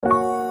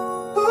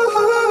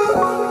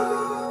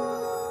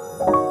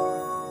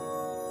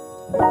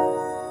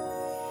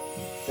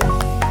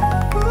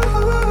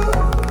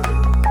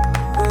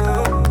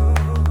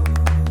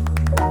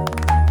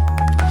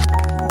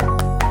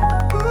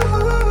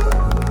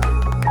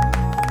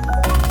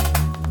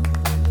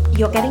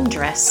You're getting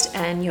dressed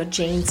and your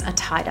jeans are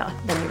tighter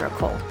than you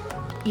recall.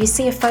 You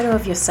see a photo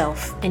of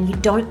yourself and you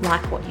don't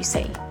like what you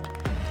see.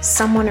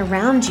 Someone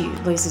around you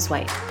loses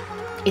weight.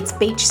 It's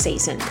beach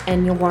season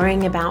and you're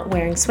worrying about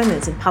wearing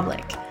swimmers in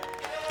public.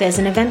 There's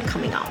an event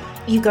coming up.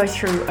 You go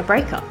through a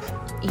breakup.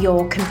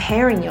 You're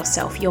comparing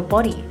yourself, your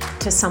body,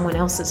 to someone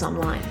else's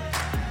online.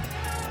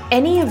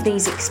 Any of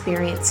these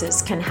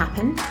experiences can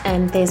happen,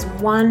 and there's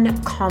one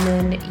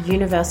common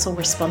universal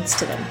response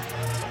to them.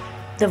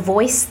 The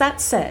voice that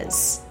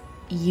says,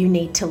 you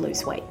need to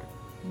lose weight,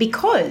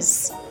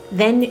 because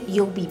then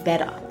you'll be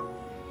better.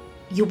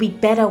 You'll be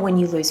better when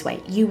you lose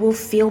weight. You will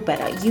feel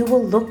better. You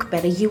will look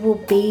better. You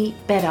will be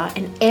better,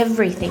 and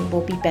everything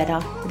will be better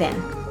then.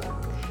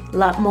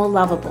 More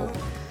lovable,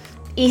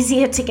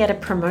 easier to get a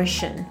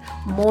promotion,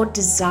 more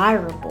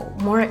desirable,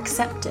 more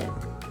accepted.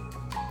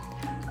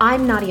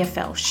 I'm Nadia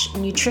Felsch,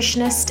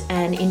 nutritionist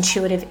and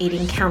intuitive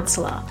eating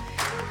counselor.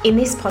 In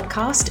this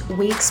podcast,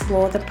 we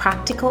explore the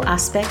practical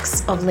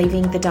aspects of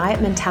leaving the diet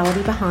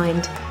mentality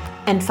behind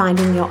and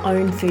finding your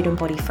own food and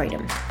body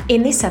freedom.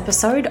 In this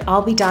episode,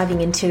 I'll be diving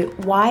into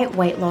why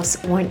weight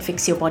loss won't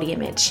fix your body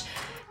image.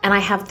 And I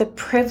have the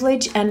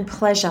privilege and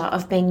pleasure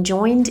of being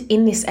joined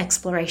in this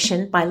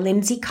exploration by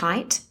Lindsay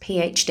Kite,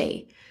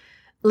 PhD.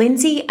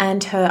 Lindsay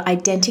and her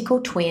identical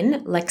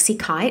twin, Lexi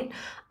Kite,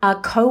 are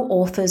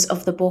co-authors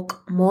of the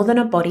book More Than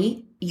a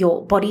Body,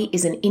 Your Body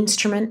is an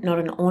Instrument, Not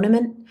an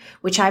Ornament,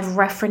 which I've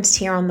referenced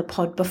here on the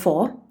pod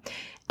before.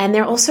 And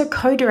they're also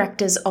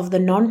co-directors of the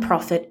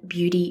nonprofit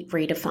Beauty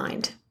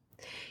Redefined.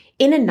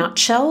 In a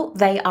nutshell,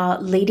 they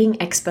are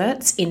leading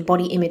experts in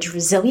body image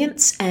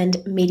resilience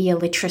and media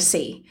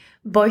literacy,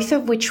 both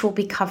of which we'll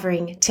be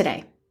covering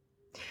today.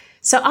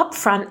 So up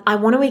front, I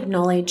want to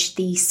acknowledge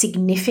the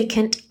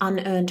significant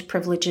unearned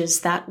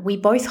privileges that we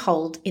both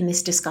hold in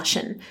this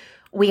discussion.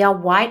 We are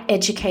white,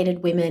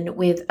 educated women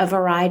with a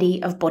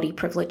variety of body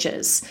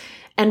privileges.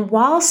 And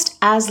whilst,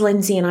 as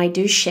Lindsay and I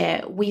do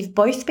share, we've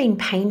both been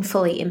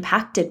painfully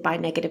impacted by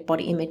negative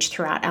body image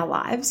throughout our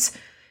lives,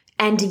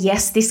 and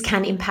yes, this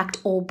can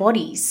impact all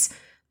bodies,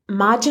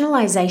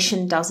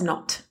 marginalization does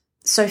not.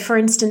 So for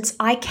instance,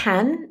 I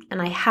can,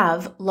 and I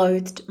have,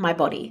 loathed my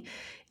body,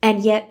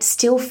 and yet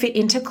still fit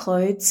into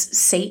clothes,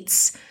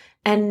 seats,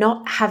 and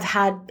not have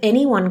had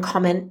anyone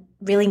comment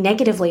really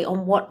negatively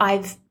on what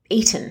I've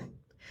eaten.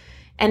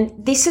 And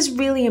this is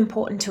really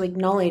important to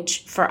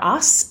acknowledge for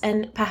us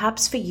and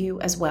perhaps for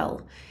you as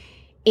well,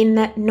 in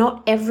that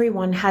not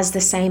everyone has the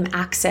same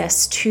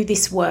access to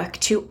this work,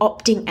 to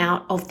opting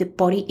out of the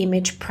body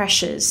image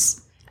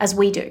pressures as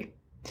we do.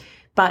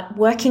 But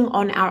working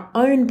on our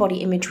own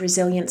body image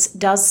resilience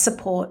does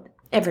support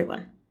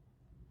everyone.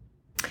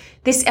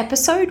 This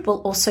episode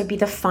will also be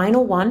the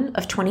final one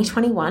of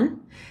 2021.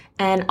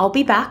 And I'll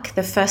be back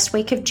the first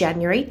week of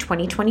January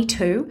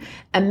 2022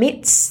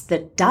 amidst the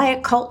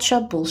diet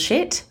culture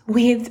bullshit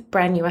with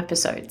brand new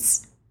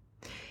episodes.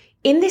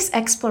 In this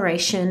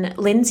exploration,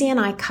 Lindsay and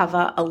I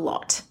cover a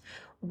lot.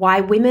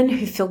 Why women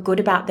who feel good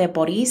about their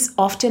bodies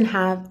often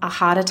have a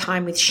harder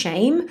time with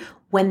shame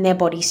when their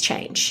bodies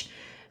change.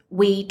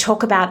 We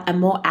talk about a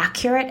more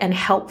accurate and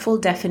helpful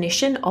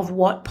definition of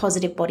what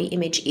positive body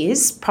image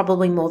is,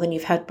 probably more than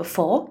you've heard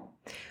before.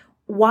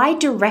 Why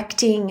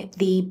directing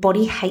the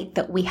body hate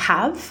that we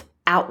have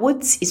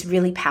outwards is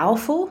really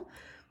powerful,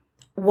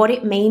 what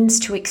it means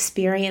to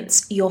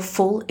experience your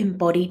full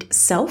embodied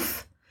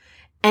self,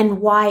 and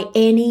why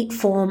any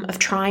form of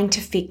trying to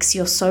fix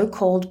your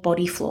so-called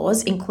body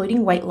flaws,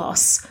 including weight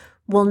loss,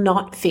 will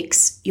not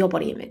fix your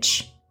body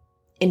image.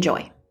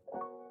 Enjoy.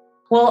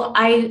 Well,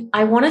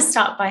 I want to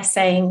start by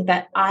saying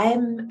that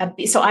I'm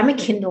a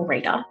Kindle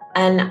reader,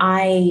 and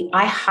I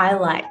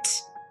highlight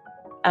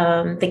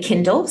the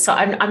Kindle. So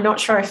I'm not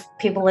sure if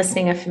people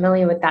listening are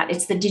familiar with that.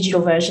 It's the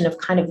digital version of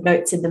kind of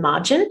notes in the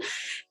margin.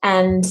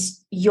 And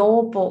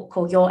your book,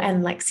 or your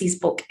and Lexi's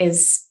book,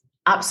 is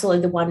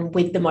absolutely the one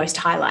with the most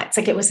highlights.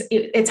 Like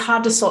it's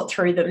hard to sort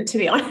through them, to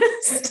be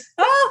honest.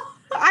 Oh,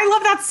 I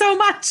love that so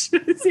much.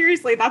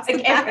 Seriously, that's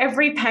like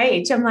every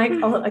page. I'm like,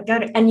 oh, I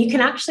got it. And you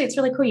can actually, it's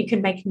really cool. You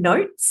can make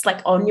notes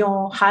like on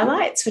your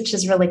highlights, which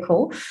is really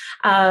cool.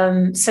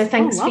 So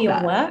thanks for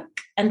your work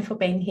and for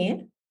being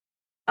here.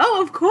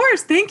 Oh, of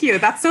course. Thank you.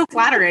 That's so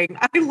flattering.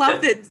 I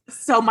love that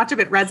so much of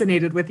it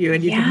resonated with you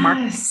and you can mark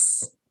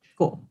it.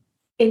 Cool.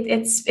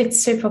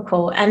 It's super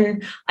cool.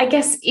 And I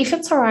guess if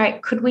it's all right,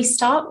 could we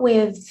start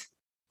with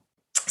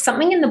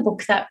something in the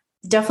book that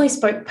definitely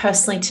spoke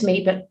personally to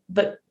me,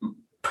 but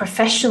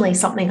professionally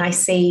something I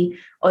see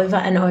over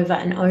and over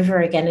and over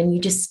again, and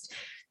you just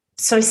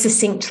so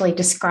succinctly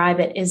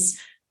describe it, is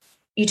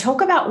you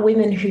talk about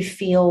women who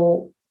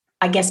feel,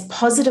 I guess,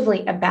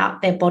 positively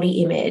about their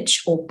body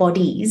image or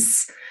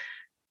bodies,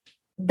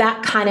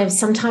 that kind of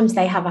sometimes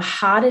they have a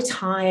harder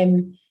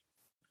time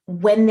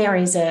when there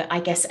is a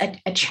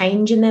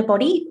change in their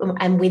body,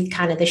 and with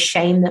kind of the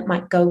shame that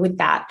might go with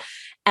that.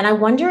 And I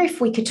wonder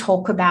if we could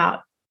talk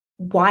about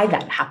why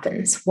that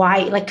happens.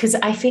 Why, because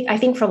I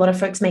think for a lot of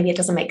folks, maybe it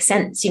doesn't make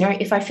sense. You know,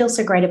 if I feel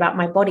so great about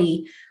my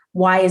body,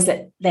 why is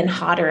it then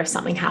harder if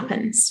something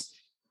happens?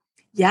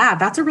 Yeah,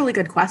 that's a really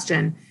good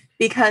question,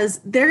 because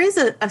there is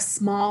a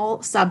small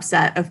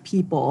subset of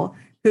people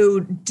who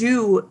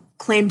do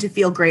claim to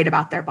feel great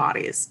about their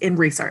bodies in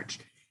research.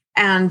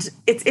 And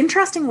it's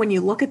interesting when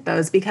you look at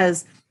those,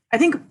 because I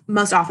think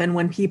most often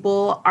when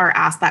people are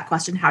asked that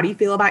question, how do you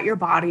feel about your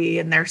body?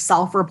 And they're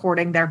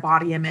self-reporting their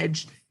body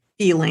image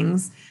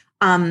feelings.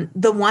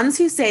 The ones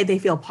who say they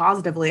feel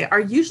positively are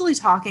usually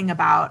talking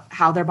about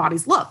how their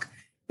bodies look.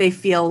 They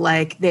feel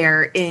like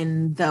they're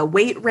in the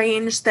weight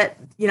range that,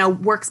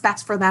 works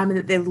best for them and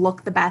that they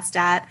look the best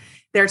at.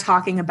 They're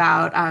talking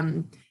about,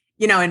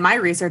 in my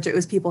research, it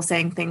was people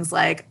saying things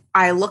like,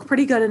 I look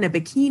pretty good in a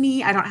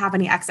bikini. I don't have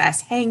any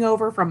excess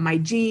hangover from my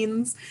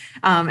jeans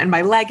and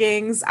my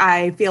leggings.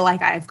 I feel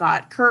like I've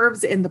got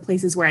curves in the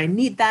places where I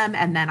need them.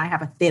 And then I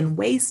have a thin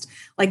waist.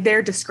 Like,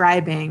 they're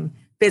describing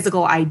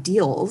physical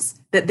ideals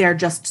that they're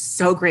just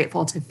so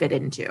grateful to fit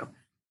into.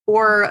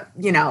 Or,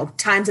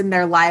 times in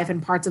their life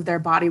and parts of their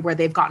body where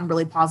they've gotten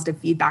really positive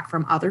feedback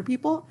from other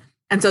people.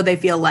 And so they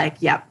feel like,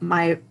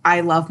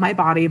 I love my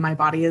body. My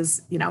body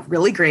is,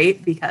 really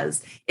great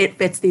because it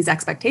fits these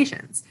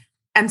expectations.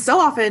 And so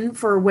often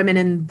for women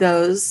in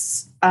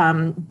those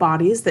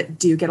bodies that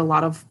do get a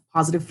lot of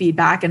positive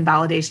feedback and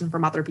validation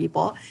from other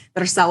people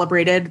that are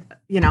celebrated,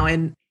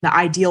 in the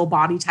ideal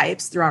body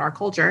types throughout our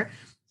culture,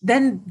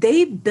 then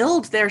they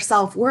build their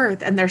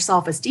self-worth and their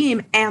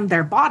self-esteem and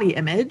their body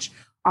image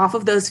off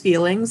of those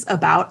feelings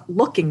about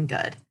looking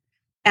good.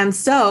 And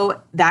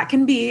so that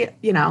can be,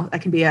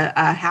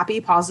 a happy,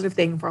 positive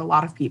thing for a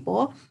lot of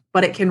people,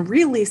 but it can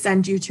really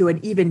send you to an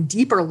even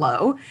deeper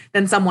low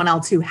than someone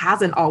else who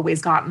hasn't always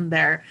gotten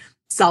their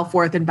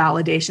self-worth and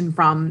validation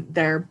from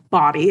their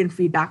body and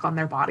feedback on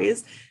their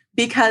bodies.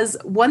 Because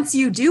once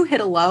you do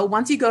hit a low,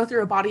 once you go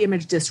through a body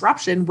image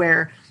disruption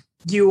where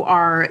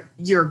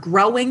you're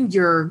growing,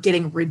 you're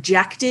getting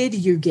rejected,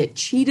 you get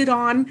cheated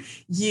on,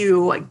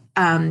 you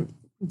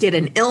get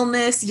an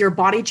illness, your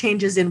body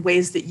changes in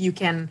ways that you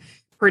can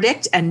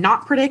predict and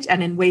not predict,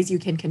 and in ways you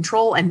can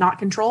control and not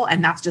control,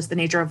 and that's just the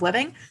nature of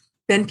living,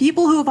 then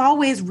people who have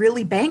always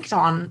really banked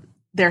on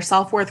their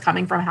self-worth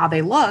coming from how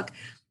they look,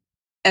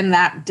 and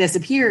that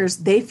disappears,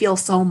 they feel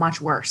so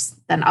much worse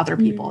than other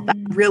people. That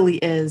really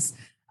is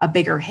a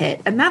bigger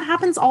hit. And that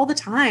happens all the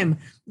time.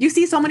 You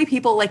see so many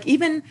people, like,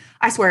 even,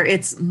 I swear,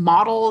 it's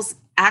models,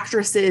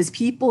 actresses,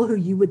 people who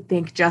you would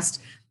think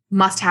just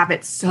must have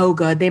it so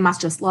good. They must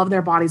just love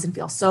their bodies and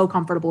feel so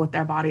comfortable with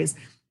their bodies.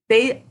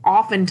 They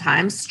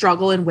oftentimes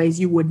struggle in ways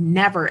you would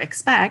never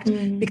expect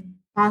because they're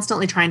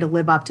constantly trying to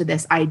live up to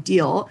this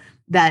ideal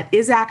that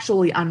is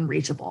actually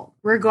unreachable,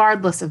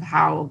 regardless of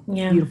how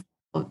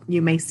beautiful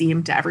you may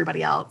seem to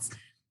everybody else.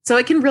 So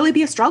it can really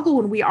be a struggle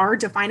when we are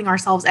defining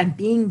ourselves and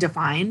being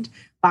defined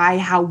by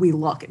how we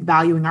look,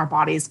 valuing our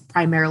bodies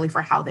primarily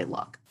for how they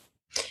look.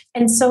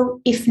 And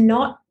so if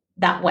not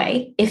that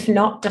way, if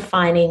not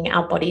defining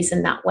our bodies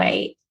in that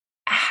way,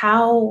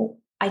 how...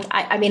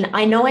 I mean,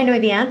 I know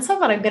the answer,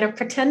 but I'm going to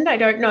pretend I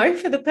don't know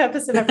for the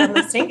purpose of everyone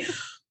listening.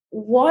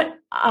 What,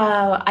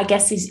 I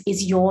guess,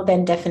 is your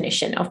then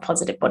definition of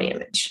positive body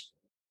image?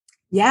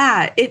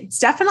 Yeah, it's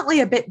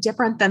definitely a bit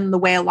different than the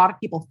way a lot of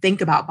people think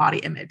about body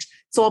image.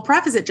 So I'll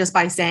preface it just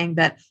by saying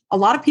that a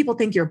lot of people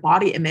think your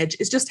body image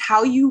is just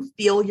how you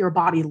feel your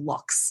body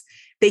looks.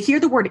 They hear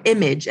the word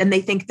image and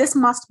they think this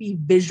must be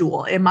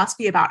visual. It must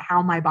be about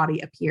how my body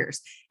appears.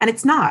 And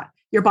it's not.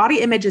 Your body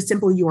image is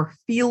simply your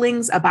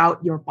feelings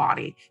about your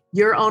body,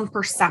 your own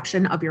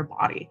perception of your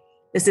body.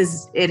 It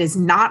is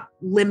not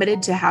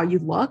limited to how you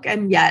look,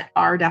 and yet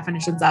our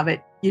definitions of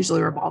it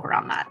usually revolve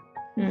around that.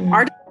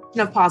 Our definition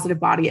of positive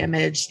body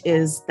image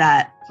is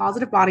that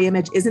positive body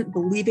image isn't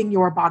believing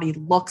your body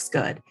looks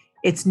good.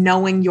 It's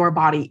knowing your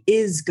body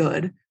is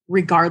good,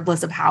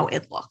 regardless of how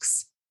it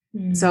looks.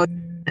 So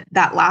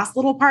that last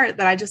little part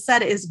that I just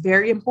said is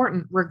very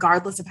important,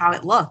 regardless of how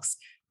it looks.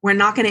 We're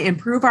not going to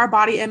improve our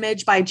body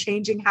image by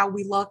changing how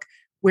we look.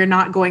 We're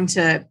not going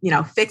to,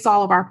 fix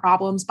all of our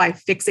problems by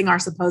fixing our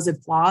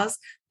supposed flaws.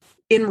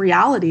 In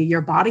reality,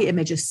 your body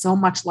image is so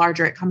much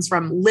larger. It comes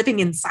from living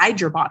inside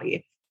your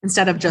body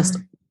instead of just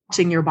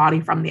watching your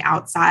body from the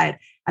outside.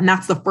 And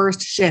that's the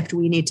first shift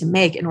we need to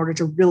make in order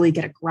to really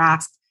get a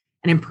grasp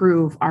and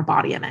improve our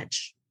body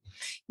image.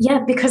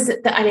 Yeah, because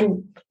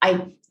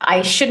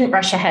I shouldn't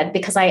rush ahead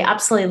because I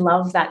absolutely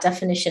love that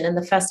definition. And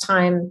the first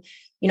time,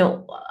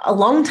 a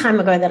long time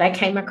ago that I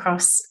came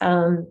across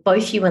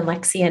both you and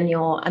Lexi and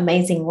your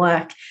amazing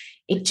work,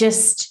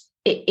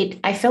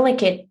 I feel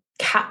like it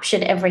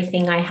captured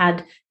everything I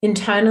had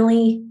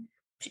internally,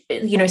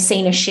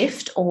 seen a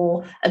shift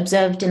or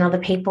observed in other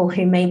people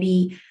who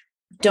maybe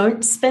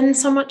don't spend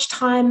so much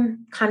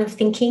time kind of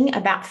thinking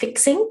about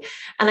fixing.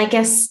 And I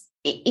guess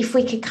if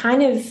we could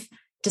kind of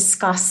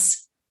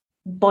discuss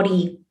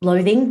body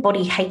loathing,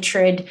 body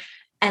hatred,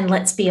 and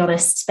let's be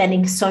honest,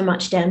 spending so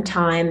much damn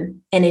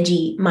time,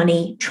 energy,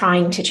 money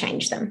trying to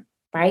change them,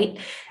 right?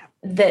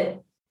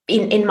 That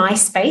in my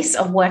space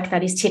of work,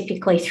 that is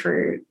typically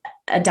through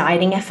a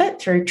dieting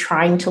effort, through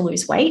trying to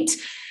lose weight.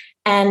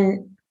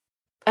 And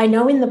I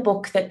know in the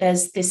book that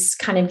there's this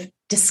kind of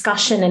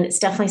discussion, and it's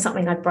definitely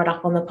something I brought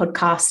up on the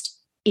podcast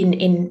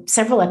in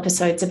several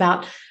episodes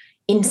about,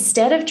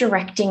 instead of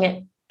directing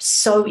it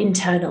so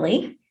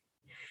internally,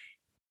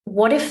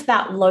 what if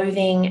that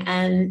loathing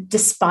and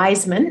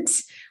despisement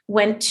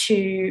went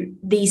to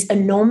these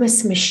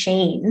enormous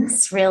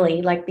machines,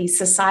 really, like these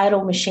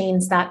societal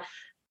machines that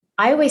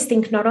I always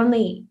think not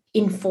only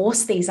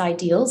enforce these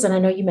ideals, and I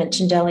know you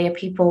mentioned earlier,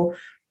 people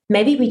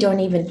maybe we don't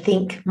even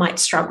think might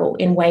struggle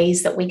in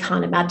ways that we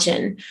can't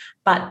imagine,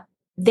 but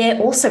they're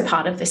also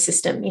part of the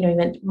system, you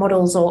know,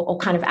 models or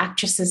kind of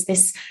actresses,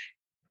 this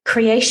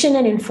creation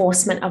and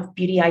enforcement of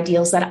beauty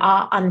ideals that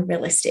are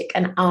unrealistic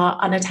and are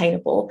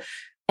unattainable.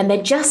 And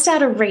they're just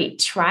out of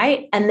reach,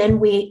 right? And then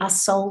we are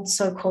sold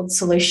so-called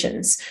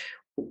solutions.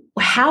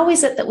 How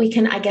is it that we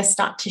can, I guess,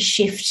 start to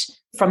shift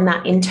from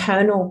that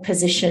internal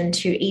position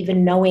to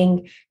even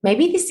knowing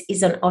maybe this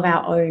isn't of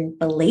our own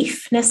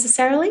belief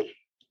necessarily?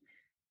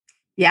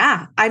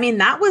 Yeah. I mean,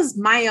 that was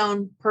my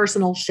own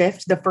personal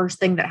shift. The first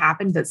thing that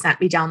happened that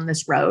sent me down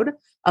this road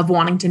of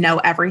wanting to know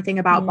everything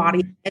about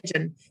body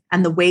image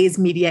and the ways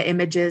media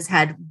images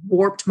had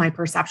warped my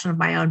perception of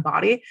my own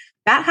body.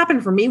 That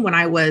happened for me when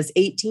I was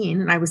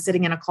 18 and I was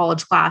sitting in a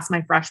college class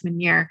my freshman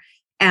year,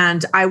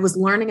 and I was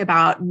learning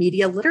about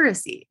media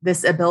literacy,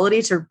 this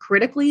ability to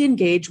critically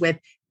engage with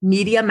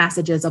media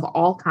messages of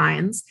all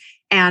kinds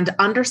and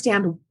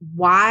understand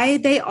why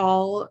they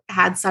all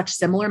had such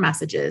similar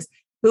messages,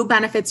 who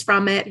benefits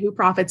from it, who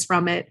profits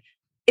from it.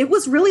 It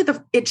was really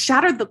it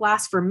shattered the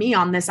glass for me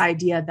on this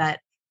idea that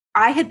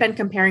I had been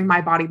comparing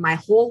my body my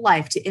whole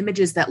life to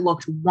images that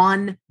looked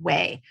one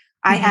way.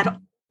 I had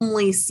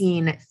only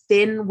seen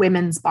thin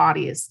women's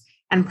bodies,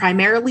 and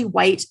primarily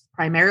white,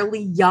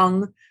 primarily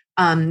young,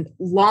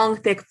 long,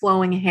 thick,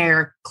 flowing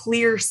hair,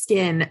 clear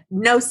skin,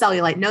 no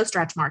cellulite, no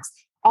stretch marks,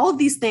 all of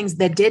these things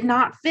that did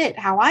not fit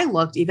how I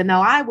looked, even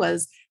though I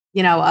was,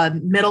 you know, a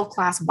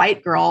middle-class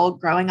white girl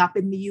growing up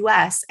in the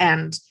US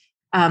and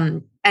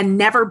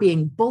never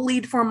being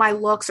bullied for my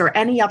looks or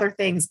any other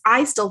things.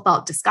 I still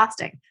felt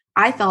disgusting.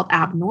 I felt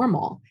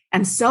abnormal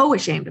and so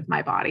ashamed of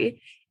my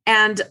body.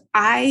 And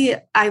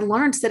I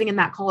learned sitting in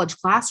that college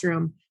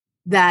classroom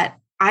that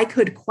I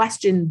could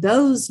question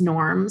those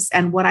norms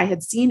and what I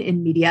had seen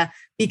in media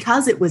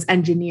because it was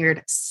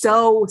engineered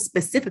so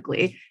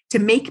specifically to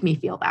make me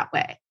feel that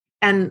way.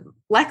 And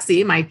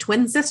Lexi, my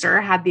twin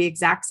sister, had the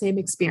exact same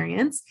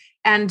experience.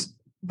 And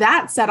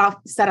that set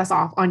us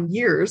off on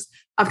years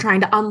of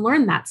trying to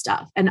unlearn that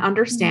stuff and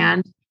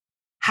understand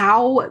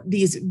how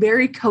these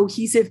very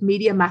cohesive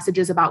media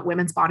messages about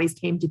women's bodies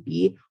came to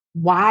be,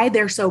 why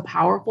they're so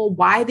powerful,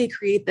 why they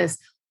create this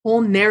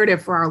whole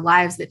narrative for our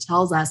lives that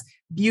tells us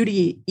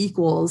beauty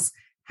equals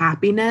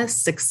happiness,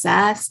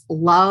 success,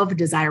 love,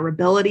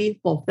 desirability,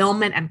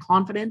 fulfillment, and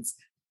confidence.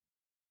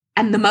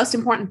 And the most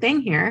important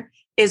thing here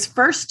is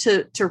first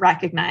to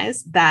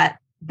recognize that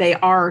they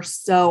are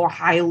so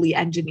highly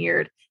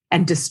engineered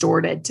and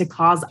distorted to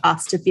cause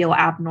us to feel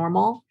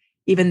abnormal,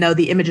 even though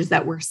the images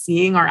that we're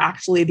seeing are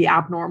actually the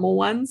abnormal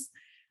ones.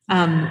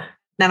 Then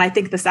I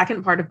think the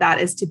second part of that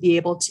is to be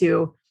able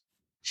to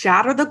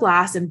shatter the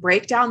glass and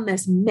break down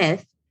this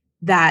myth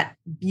that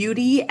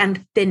beauty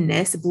and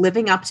thinness,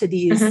 living up to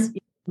these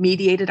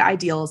mediated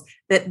ideals,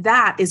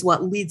 that is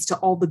what leads to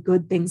all the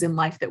good things in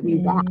life that we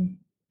want.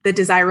 The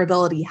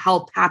desirability,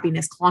 health,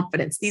 happiness,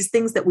 confidence, these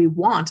things that we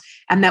want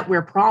and that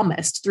we're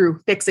promised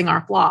through fixing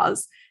our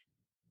flaws.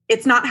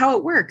 It's not how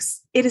it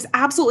works. It is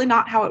absolutely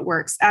not how it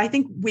works. I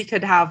think we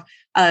could have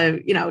a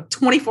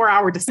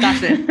 24-hour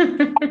discussion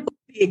of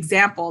the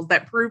examples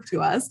that prove to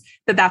us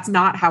that that's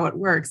not how it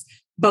works.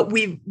 But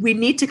we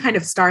need to kind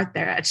of start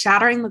there at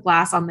shattering the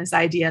glass on this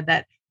idea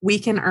that we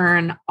can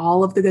earn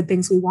all of the good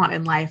things we want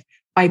in life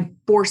by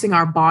forcing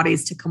our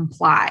bodies to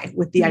comply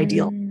with the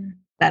ideals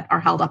that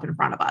are held up in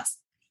front of us.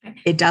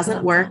 It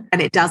doesn't work,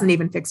 and it doesn't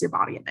even fix your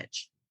body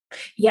image.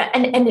 Yeah,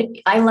 and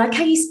I like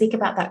how you speak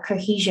about that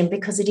cohesion,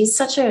 because it is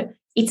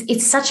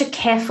it's such a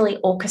carefully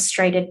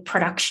orchestrated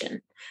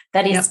production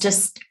that is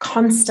just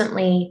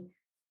constantly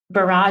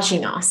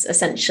barraging us,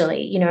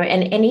 essentially,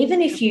 and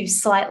even if you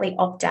slightly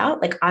opt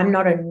out, like I'm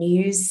not a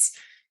news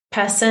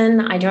person,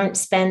 I don't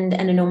spend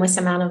an enormous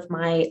amount of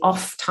my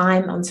off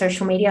time on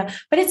social media,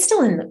 but it's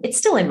still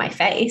in my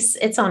face.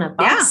 It's on a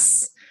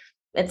bus.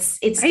 It's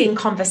right. In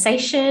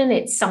conversation.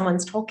 It's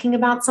someone's talking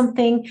about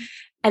something.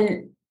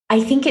 And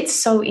I think it's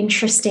so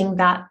interesting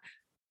that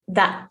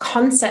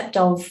concept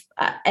of,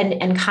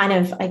 and kind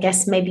of, I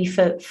guess, maybe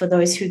for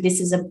those who this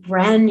is a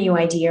brand new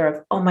idea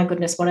of, oh my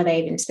goodness, what are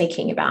they even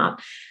speaking about?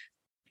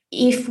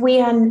 If we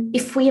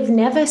have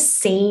never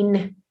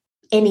seen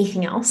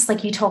anything else,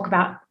 like you talk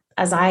about,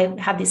 as I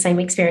have the same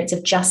experience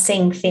of just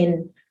seeing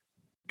thin,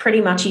 pretty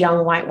much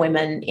young white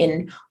women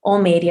in all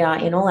media,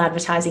 in all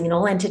advertising, in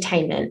all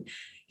entertainment.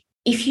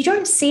 If you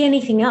don't see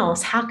anything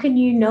else, how can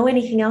you know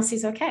anything else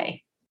is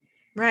okay?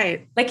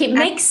 Right. Like it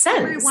makes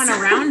sense. Everyone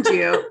around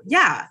you.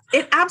 Yeah,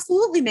 it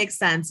absolutely makes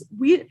sense.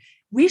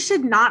 We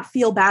should not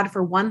feel bad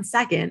for 1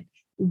 second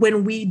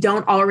when we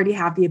don't already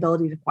have the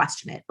ability to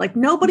question it. Like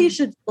nobody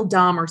should feel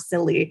dumb or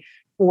silly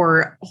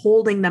for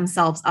holding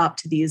themselves up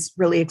to these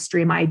really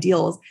extreme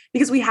ideals,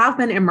 because we have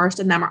been immersed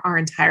in them our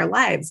entire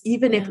lives.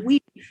 Even if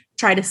we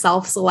try to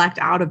self-select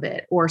out of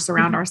it or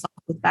surround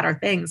ourselves with better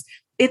things,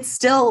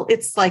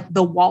 it's like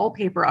the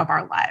wallpaper of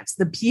our lives.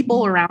 The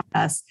people around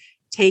us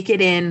take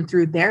it in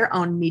through their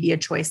own media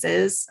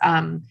choices,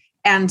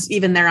 and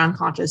even their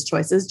unconscious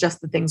choices,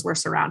 just the things we're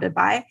surrounded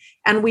by.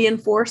 And we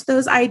enforce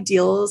those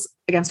ideals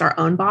against our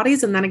own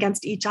bodies and then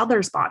against each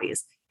other's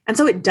bodies. And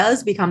so it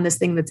does become this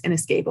thing that's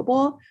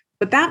inescapable.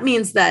 But that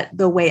means that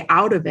the way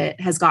out of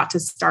it has got to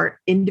start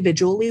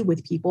individually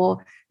with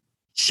people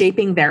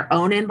shaping their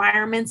own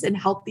environments in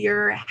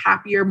healthier,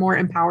 happier, more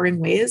empowering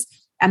ways,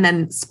 and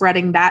then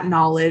spreading that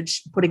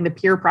knowledge, putting the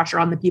peer pressure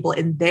on the people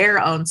in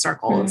their own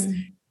circles to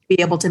be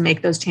able to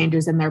make those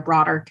changes in their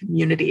broader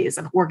communities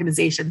and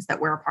organizations that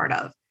we're a part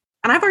of.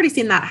 And I've already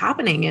seen that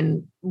happening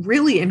in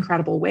really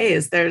incredible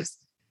ways.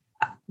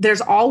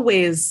 There's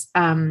always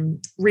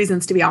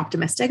reasons to be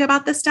optimistic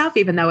about this stuff,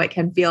 even though it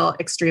can feel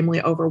extremely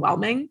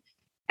overwhelming.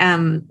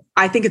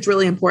 I think it's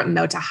really important,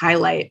 though, to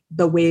highlight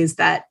the ways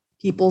that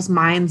people's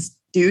minds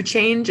do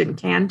change and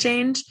can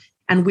change.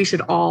 And we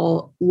should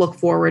all look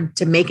forward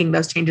to making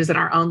those changes in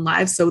our own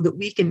lives so that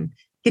we can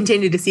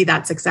continue to see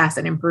that success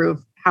and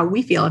improve how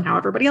we feel and how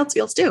everybody else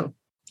feels too.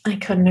 I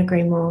couldn't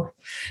agree more.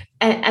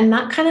 And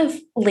that kind of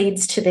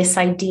leads to this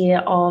idea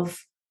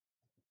of,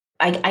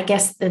 I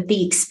guess,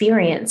 the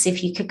experience,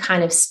 if you could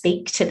kind of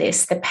speak to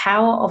this, the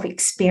power of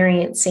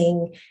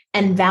experiencing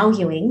and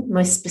valuing,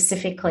 most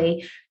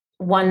specifically,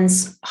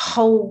 one's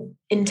whole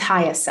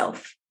entire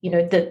self.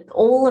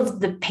 All of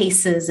the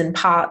pieces and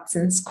parts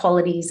and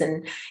qualities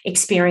and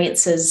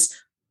experiences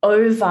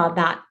over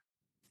that.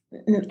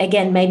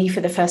 Again, maybe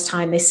for the first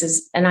time, this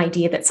is an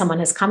idea that someone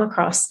has come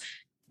across,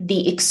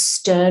 the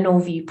external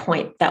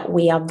viewpoint that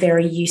we are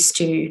very used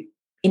to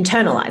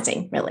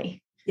internalizing,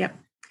 really. Yep.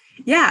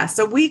 Yeah.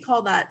 So we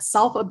call that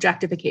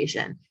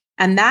self-objectification.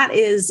 And that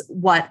is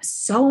what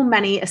so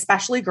many,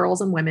 especially girls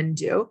and women,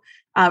 do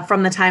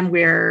from the time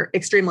we're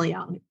extremely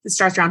young. It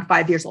starts around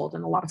 5 years old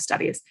in a lot of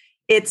studies.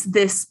 It's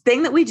this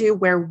thing that we do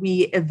where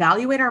we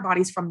evaluate our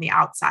bodies from the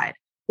outside.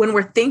 When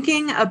we're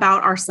thinking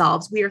about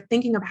ourselves, we are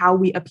thinking of how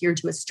we appear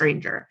to a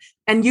stranger,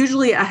 and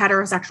usually a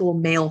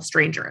heterosexual male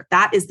stranger.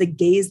 That is the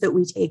gaze that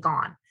we take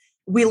on.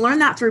 We learn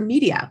that through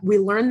media. We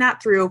learn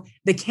that through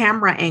the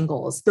camera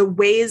angles, the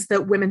ways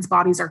that women's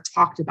bodies are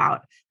talked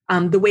about,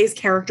 the ways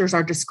characters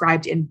are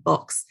described in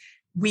books.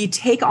 We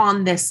take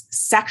on this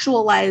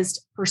sexualized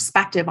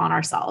perspective on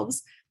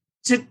ourselves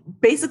to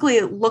basically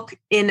look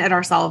in at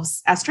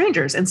ourselves as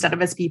strangers instead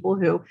of as people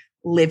who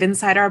live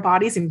inside our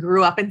bodies and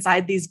grew up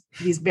inside these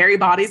very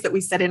bodies that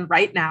we sit in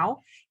right now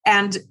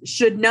and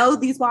should know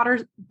these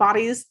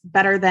bodies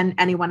better than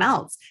anyone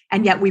else.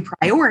 And yet we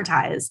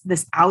prioritize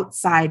this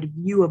outside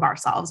view of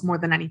ourselves more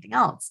than anything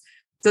else.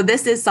 So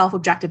this is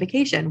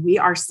self-objectification. We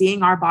are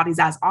seeing our bodies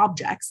as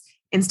objects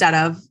instead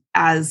of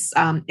as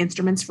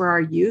instruments for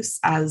our use,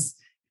 as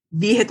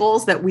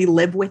vehicles that we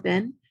live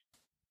within.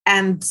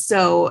 And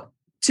so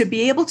to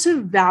be able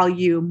to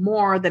value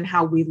more than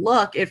how we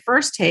look, it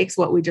first takes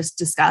what we just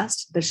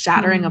discussed, the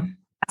shattering of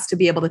us, to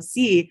be able to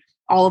see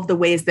all of the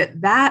ways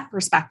that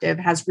perspective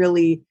has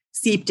really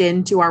seeped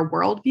into our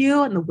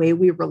worldview and the way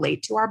we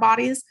relate to our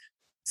bodies.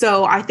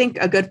 So I think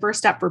a good first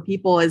step for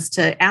people is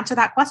to answer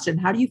that question.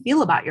 How do you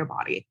feel about your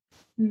body?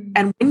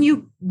 And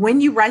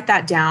when you write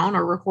that down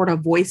or record a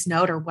voice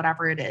note or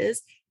whatever it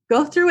is,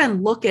 go through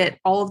and look at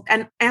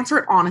and answer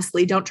it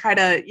honestly. Don't try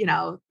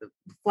to,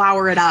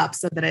 flower it up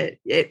so that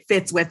it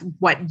fits with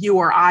what you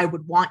or I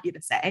would want you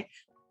to say.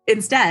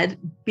 Instead,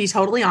 be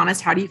totally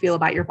honest. How do you feel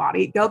about your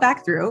body? Go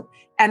back through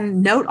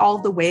and note all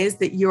the ways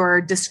that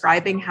you're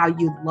describing how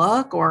you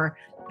look or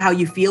how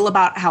you feel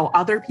about how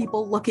other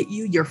people look at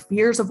you, your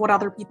fears of what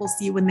other people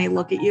see when they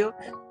look at you,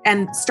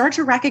 and start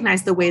to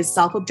recognize the ways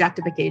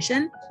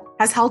self-objectification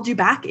has held you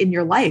back in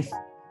your life.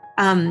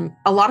 A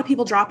lot of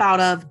people drop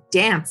out of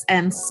dance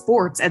and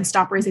sports and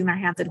stop raising their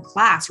hands in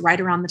class right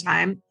around the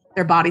time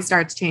their body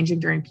starts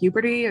changing during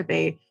puberty, or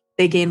they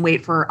gain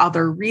weight for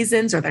other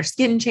reasons, or their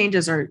skin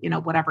changes, or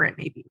whatever it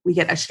may be. We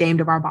get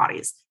ashamed of our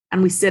bodies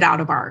and we sit out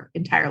of our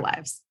entire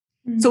lives.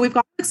 So we've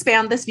got to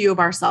expand this view of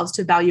ourselves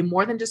to value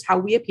more than just how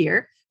we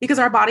appear, because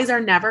our bodies are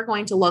never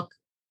going to look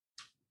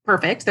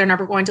perfect. They're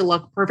never going to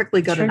look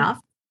perfectly good enough.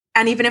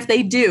 And even if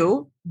they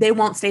do, they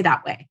won't stay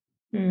that way.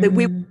 That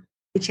we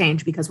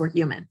change because we're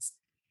humans.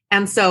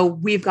 And so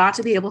we've got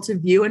to be able to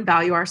view and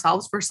value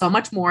ourselves for so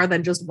much more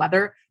than just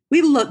whether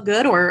we look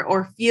good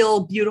or feel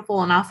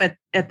beautiful enough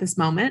at this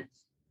moment.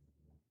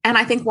 And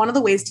I think one of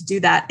the ways to do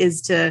that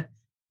is to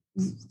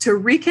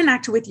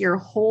reconnect with your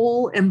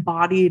whole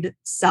embodied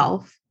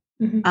self,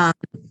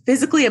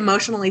 physically,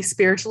 emotionally,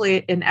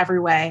 spiritually, in every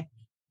way.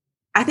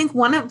 I think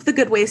one of the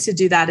good ways to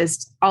do that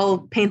is, I'll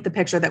paint the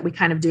picture that we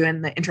kind of do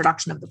in the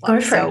introduction of the book. Go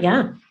for it,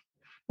 yeah.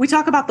 We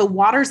talk about the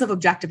waters of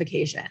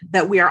objectification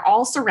that we are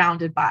all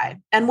surrounded by.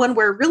 And when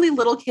we're really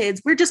little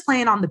kids, we're just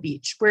playing on the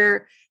beach.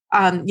 We're,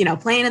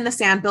 playing in the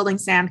sand, building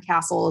sand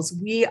castles.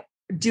 We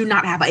do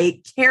not have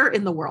a care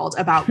in the world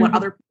about what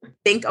other people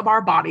think of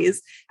our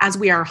bodies as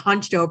we are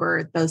hunched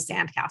over those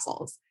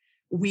sandcastles.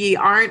 We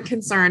aren't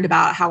concerned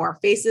about how our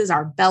faces,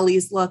 our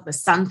bellies look, the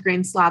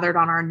sunscreen slathered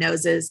on our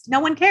noses. No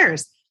one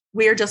cares.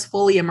 We are just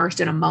fully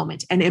immersed in a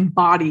moment and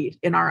embodied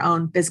in our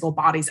own physical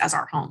bodies as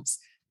our homes.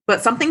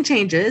 But something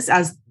changes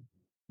as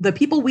the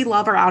people we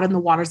love are out in the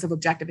waters of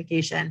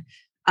objectification.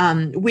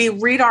 We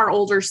read our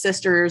older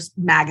sisters'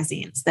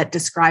 magazines that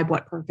describe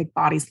what perfect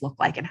bodies look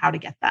like and how to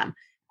get them.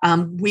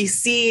 We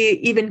see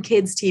even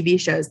kids' TV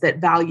shows that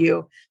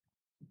value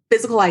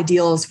physical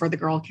ideals for the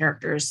girl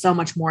characters so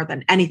much more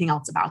than anything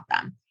else about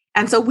them.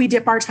 And so we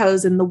dip our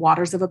toes in the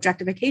waters of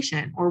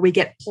objectification, or we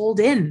get pulled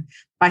in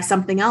by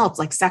something else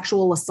like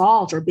sexual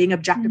assault or being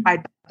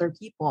objectified by other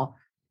people.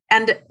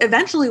 And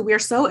eventually we're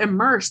so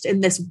immersed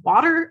in this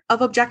water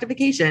of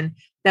objectification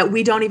that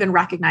we don't even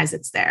recognize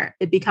it's there.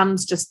 It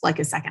becomes just like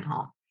a second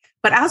home.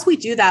 But as we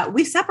do that,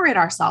 we separate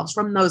ourselves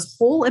from those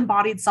whole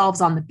embodied selves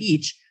on the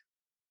beach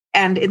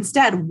and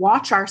instead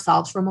watch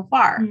ourselves from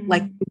afar,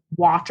 like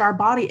watch our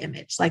body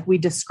image, like we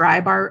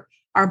describe our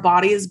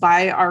bodies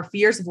by our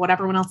fears of what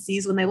everyone else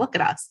sees when they look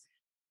at us.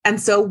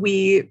 And so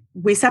we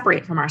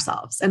separate from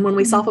ourselves. And when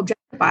we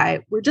self-objectify,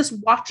 we're just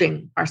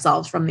watching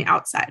ourselves from the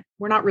outside.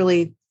 We're not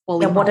really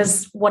fully. Yeah, what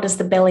does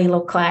the belly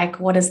look like?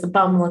 What does the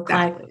bum look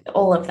like?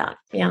 All of that.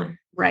 Yeah.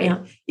 Right.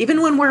 Yeah.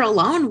 Even when we're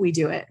alone, we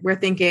do it. We're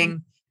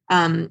thinking,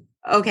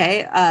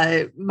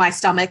 okay, my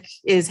stomach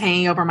is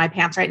hanging over my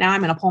pants right now.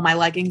 I'm going to pull my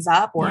leggings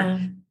up, or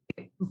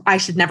I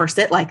should never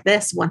sit like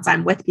this once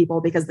I'm with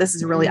people because this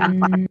is really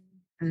unflattering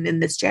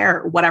in this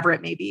chair, or whatever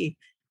it may be.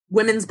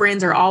 Women's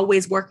brains are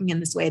always working in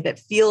this way that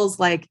feels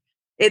like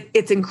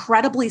it's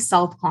incredibly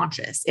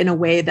self-conscious in a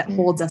way that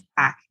holds us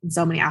back in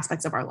so many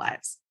aspects of our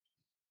lives.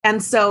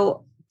 And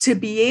so to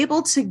be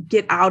able to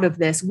get out of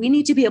this, we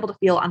need to be able to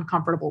feel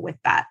uncomfortable with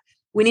that.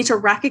 We need to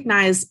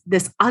recognize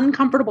this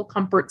uncomfortable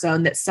comfort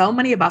zone that so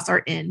many of us are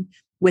in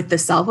with the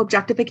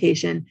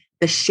self-objectification,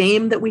 the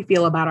shame that we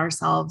feel about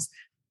ourselves,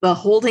 the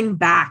holding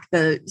back,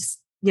 the,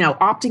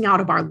 opting out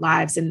of our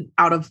lives and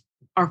out of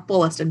our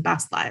fullest and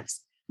best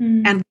lives.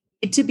 And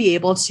we need to be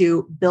able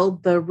to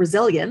build the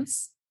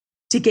resilience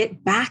to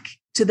get back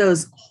to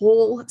those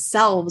whole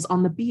selves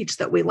on the beach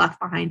that we left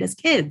behind as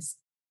kids.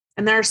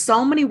 And there are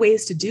so many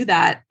ways to do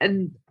that.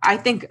 And I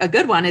think a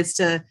good one is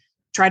to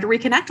try to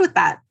reconnect with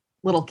that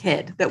little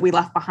kid that we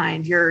left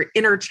behind, your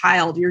inner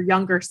child, your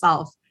younger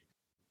self.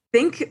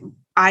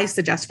 I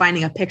suggest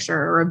finding a picture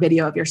or a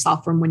video of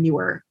yourself from when you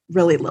were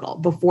really little,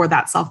 before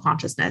that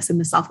self-consciousness and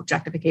the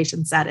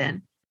self-objectification set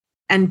in,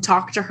 and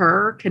talk to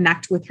her,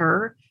 connect with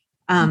her.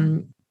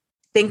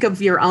 Think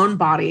of your own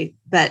body,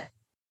 that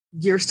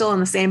you're still in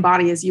the same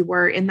body as you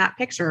were in that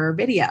picture or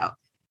video.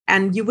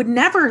 And you would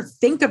never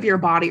think of your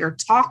body or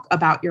talk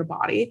about your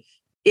body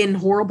in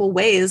horrible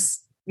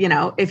ways,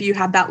 if you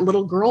had that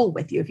little girl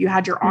with you, if you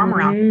had your arm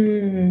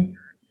around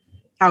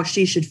how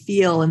she should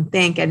feel and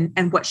think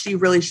and what she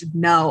really should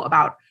know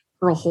about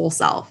her whole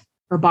self,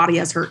 her body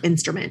as her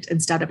instrument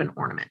instead of an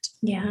ornament.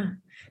 Yeah.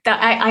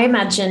 I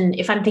imagine,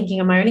 if I'm thinking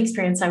of my own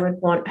experience, I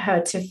would want her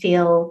to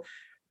feel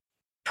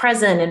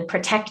present and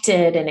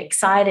protected and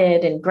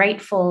excited and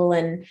grateful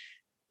and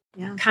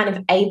kind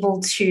of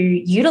able to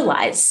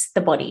utilize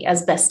the body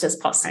as best as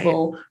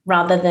possible,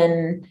 rather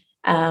than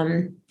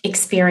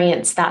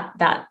experience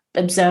that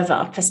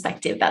observer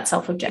perspective, that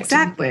self-objective.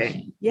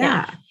 Exactly.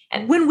 Yeah.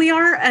 And when we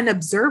are an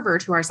observer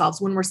to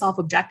ourselves, when we're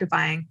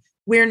self-objectifying,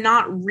 we're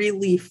not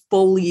really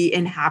fully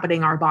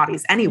inhabiting our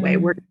bodies anyway.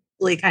 We're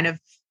really kind of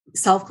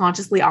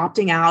self-consciously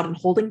opting out and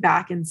holding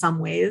back in some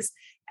ways.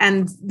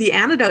 And the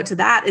antidote to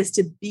that is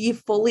to be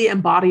fully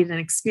embodied and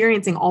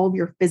experiencing all of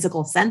your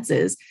physical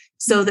senses,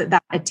 so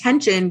that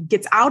attention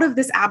gets out of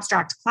this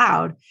abstract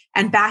cloud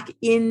and back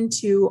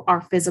into our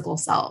physical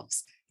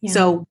selves. Yeah.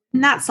 So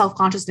when that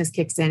self-consciousness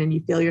kicks in and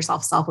you feel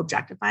yourself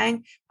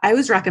self-objectifying, I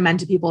always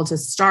recommend to people to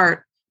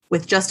start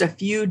with just a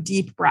few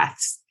deep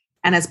breaths.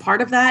 And as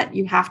part of that,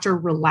 you have to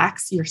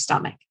relax your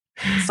stomach,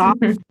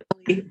 softly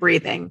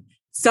breathing.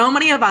 So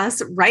many of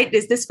us, right?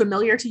 Is this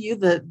familiar to you?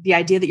 The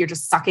idea that you're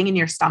just sucking in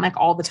your stomach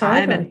all the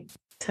time and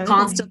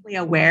constantly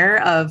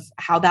aware of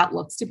how that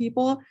looks to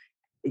people.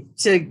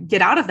 To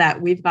get out of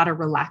that, we've got to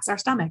relax our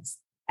stomachs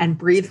and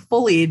breathe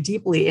fully,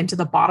 deeply into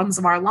the bottoms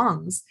of our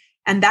lungs.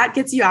 And that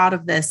gets you out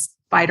of this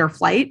fight or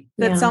flight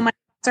that so many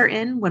of us are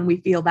in when we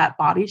feel that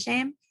body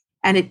shame.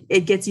 And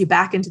it gets you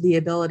back into the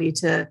ability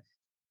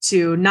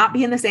to not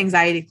be in this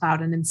anxiety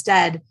cloud and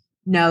instead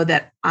know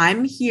that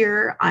I'm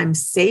here, I'm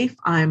safe,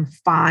 I'm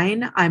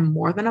fine, I'm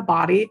more than a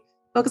body.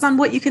 Focus on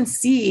what you can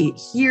see,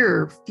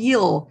 hear,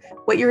 feel,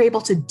 what you're able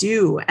to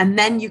do. And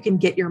then you can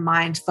get your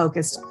mind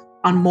focused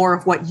on more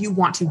of what you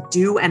want to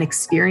do and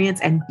experience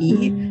and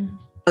be,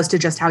 opposed to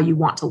just how you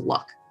want to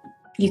look.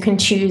 You can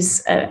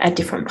choose a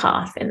different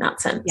path in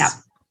that sense.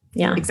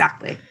 Yeah,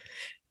 exactly.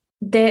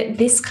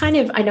 This kind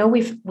of, I know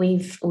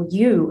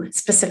you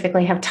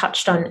specifically have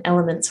touched on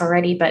elements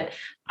already, but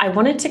I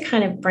wanted to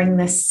kind of bring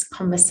this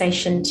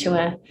conversation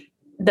to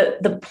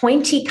the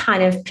pointy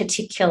kind of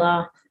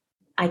particular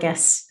I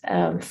guess,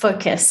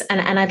 focus.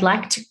 And I'd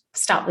like to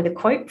start with a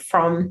quote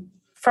from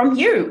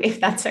you, if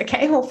that's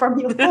okay, or from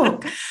your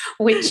book,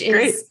 which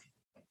is,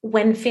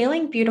 when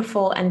feeling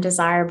beautiful and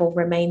desirable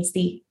remains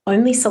the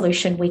only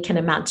solution we can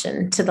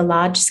imagine to the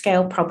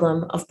large-scale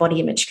problem of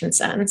body image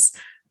concerns,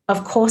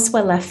 of course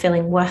we're left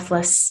feeling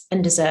worthless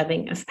and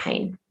deserving of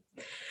pain.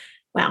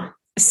 Wow.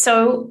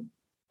 So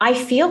I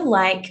feel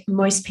like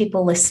most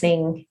people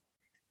listening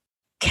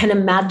can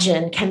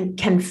imagine,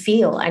 can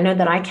feel, I know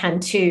that I can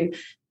too,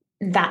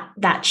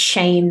 that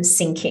shame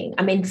sinking.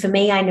 I mean, for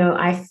me, I know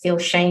I feel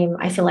shame.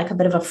 I feel like a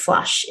bit of a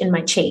flush in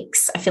my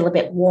cheeks. I feel a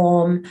bit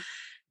warm.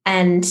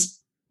 And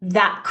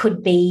that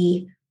could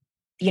be,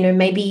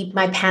 maybe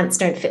my pants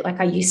don't fit like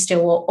I used to,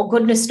 or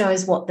goodness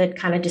knows what the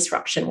kind of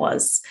disruption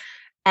was.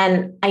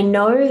 And I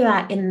know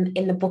that in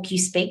the book, you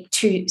speak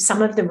to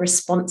some of the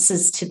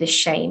responses to the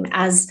shame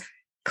as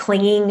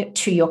clinging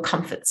to your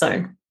comfort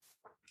zone.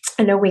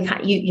 I know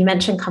you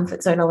mentioned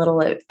comfort zone a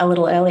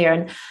little earlier,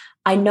 and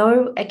I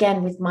know,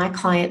 again, with my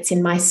clients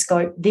in my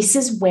scope, this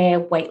is where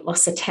weight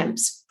loss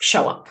attempts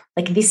show up.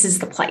 Like, this is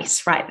the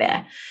place right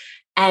there.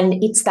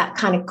 And it's that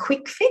kind of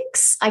quick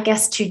fix, I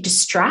guess, to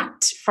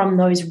distract from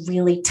those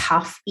really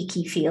tough,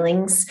 icky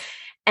feelings.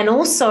 And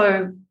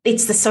also,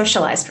 it's the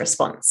socialized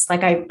response.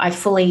 Like, I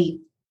fully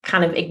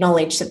kind of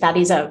acknowledge that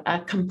is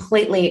a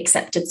completely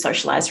accepted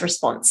socialized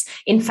response.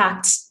 In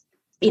fact,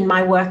 in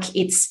my work,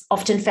 it's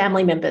often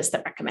family members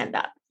that recommend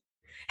that.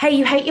 Hey,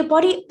 you hate your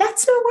body?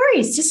 That's no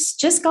worries.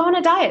 Just go on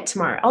a diet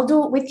tomorrow. I'll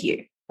do it with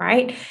you,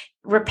 right?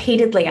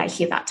 Repeatedly, I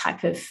hear that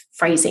type of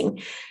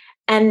phrasing.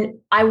 And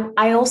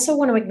I also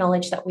want to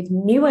acknowledge that with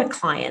newer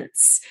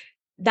clients,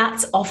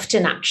 that's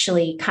often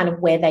actually kind of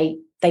where they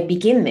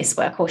begin this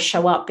work or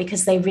show up,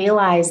 because they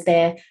realize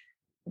they've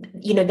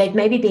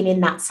maybe been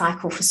in that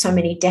cycle for so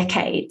many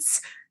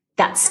decades,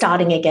 that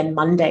starting again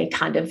Monday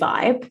kind of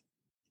vibe.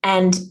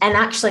 And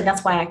actually,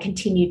 that's why I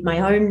continued my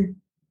own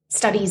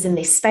studies in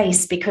this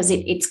space, because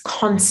it's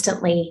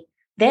constantly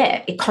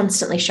there. It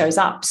constantly shows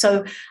up.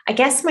 So I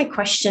guess my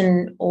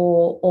question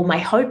or my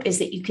hope is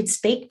that you could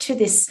speak to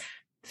this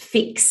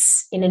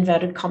fix, in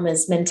inverted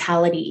commas,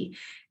 mentality,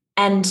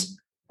 and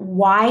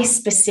why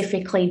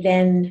specifically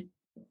then,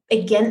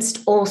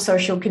 against all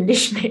social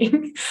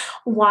conditioning,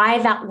 why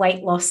that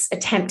weight loss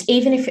attempt,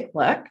 even if it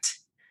worked,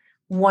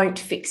 won't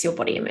fix your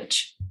body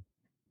image.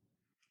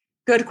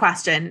 Good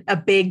question. A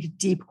big,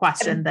 deep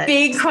question.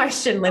 Big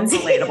question, Lindsay.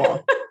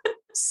 Relatable.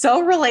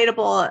 So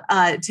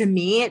relatable to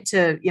me,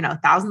 to,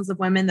 thousands of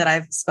women that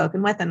I've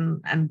spoken with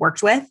and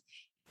worked with.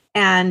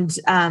 And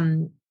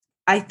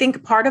I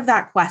think part of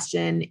that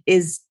question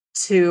is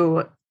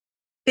to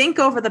think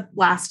over the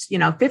last,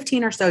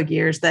 15 or so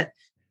years that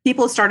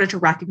people started to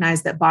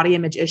recognize that body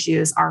image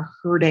issues are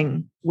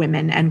hurting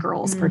women and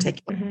girls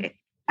particularly,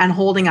 and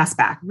holding us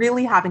back,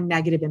 really having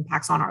negative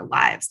impacts on our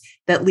lives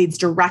that leads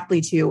directly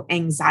to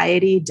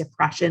anxiety,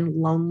 depression,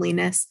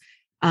 loneliness,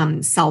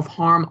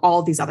 self-harm,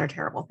 all these other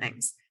terrible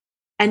things.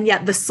 And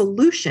yet the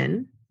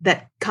solution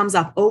that comes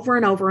up over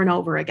and over and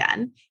over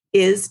again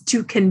is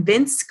to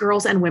convince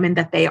girls and women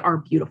that they are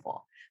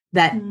beautiful,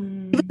 that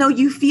even though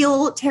you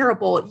feel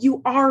terrible,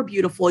 you are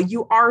beautiful,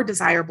 you are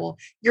desirable,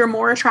 you're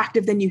more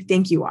attractive than you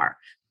think you are.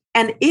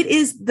 And it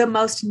is the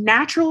most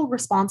natural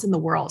response in the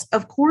world.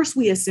 Of course,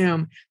 we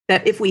assume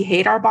that if we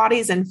hate our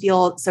bodies and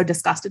feel so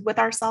disgusted with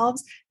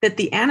ourselves, that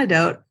the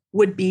antidote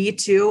would be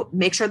to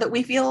make sure that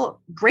we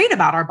feel great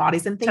about our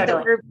bodies and think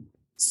that we're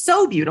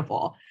so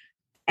beautiful.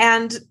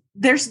 And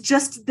there's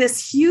just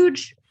this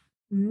huge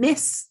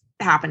miss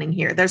happening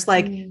here. There's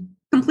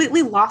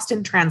completely lost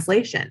in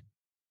translation,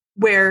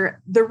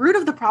 where the root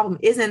of the problem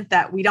isn't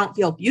that we don't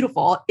feel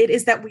beautiful. It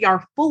is that we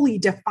are fully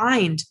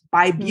defined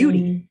by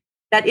beauty,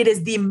 that it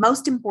is the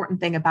most important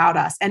thing about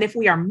us. And if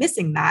we are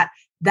missing that,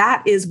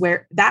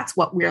 that's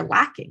what we're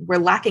lacking. We're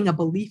lacking a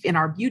belief in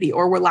our beauty,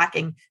 or we're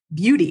lacking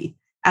beauty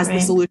as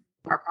the solution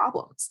to our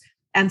problems.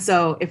 And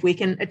so if we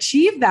can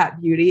achieve that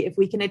beauty, if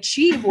we can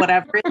achieve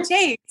whatever it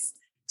takes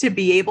to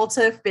be able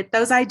to fit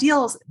those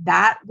ideals,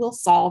 that will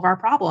solve our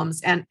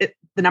problems. And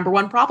the number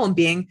one problem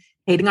being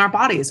hating our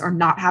bodies, or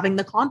not having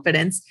the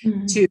confidence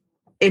to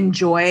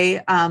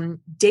enjoy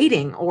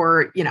dating,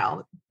 or,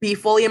 be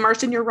fully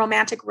immersed in your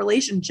romantic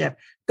relationship,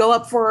 go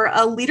up for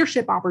a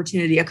leadership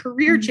opportunity, a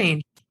career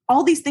change.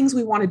 All these things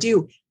we want to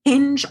do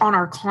hinge on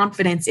our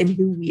confidence in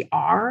who we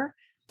are.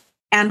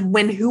 And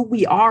when who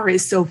we are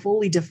is so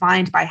fully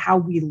defined by how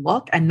we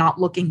look and not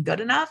looking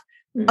good enough,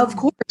 of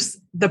course,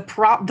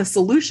 the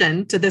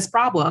solution to this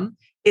problem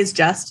is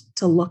just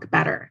to look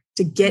better,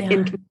 to get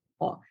in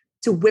control,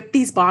 to whip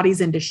these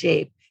bodies into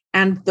shape.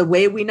 And the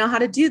way we know how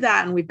to do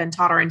that, and we've been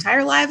taught our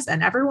entire lives,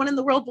 and everyone in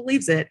the world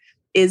believes it,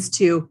 is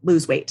to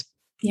lose weight.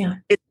 Yeah.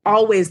 It's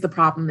always the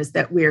problem is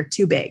that we're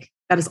too big.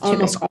 That is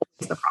almost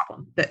always the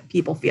problem that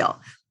people feel.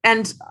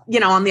 And,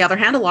 on the other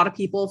hand, a lot of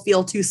people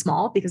feel too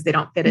small because they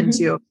don't fit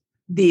into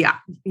the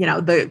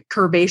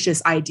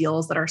curvaceous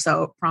ideals that are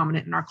so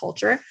prominent in our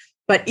culture.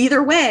 But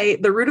either way,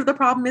 the root of the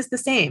problem is the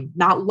same,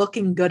 not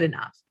looking good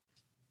enough.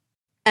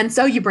 And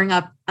so you bring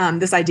up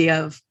this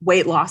idea of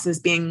weight loss as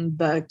being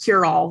the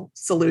cure-all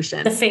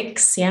solution. The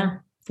fix, yeah.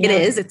 It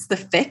is. It's the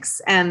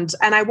fix. And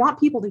I want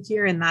people to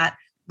hear in that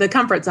the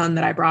comfort zone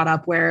that I brought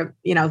up where,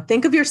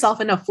 think of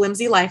yourself in a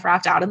flimsy life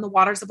raft out in the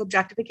waters of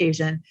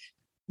objectification.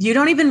 You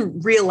don't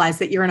even realize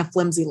that you're in a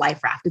flimsy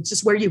life raft. It's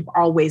just where you've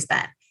always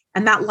been.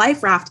 And that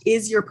life raft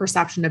is your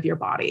perception of your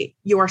body.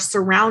 You are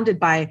surrounded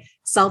by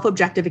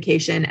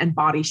self-objectification and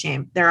body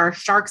shame. There are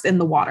sharks in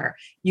the water.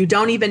 You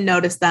don't even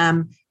notice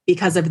them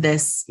because of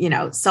this,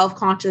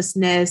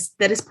 self-consciousness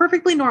that is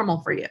perfectly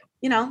normal for you,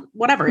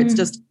 whatever. It's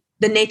just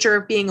the nature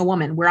of being a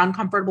woman. We're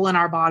uncomfortable in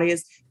our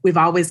bodies. We've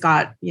always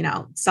got,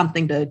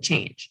 something to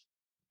change.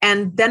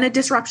 And then a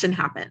disruption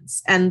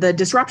happens. And the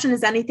disruption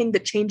is anything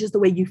that changes the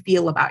way you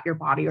feel about your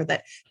body or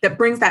that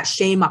brings that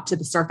shame up to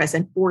the surface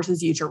and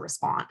forces you to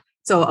respond.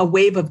 So a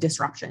wave of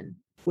disruption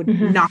would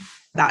knock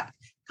that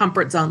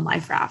comfort zone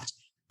life raft.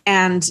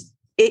 And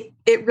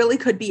it really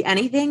could be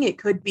anything. It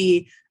could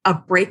be a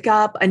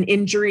breakup, an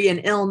injury, an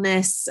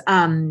illness,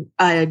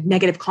 a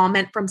negative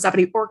comment from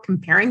somebody, or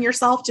comparing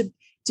yourself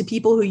to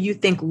people who you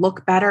think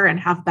look better and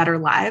have better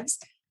lives.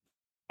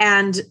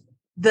 And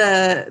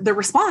the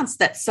response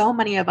that so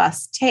many of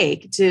us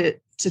take to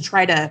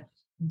try to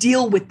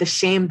deal with the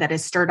shame that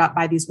is stirred up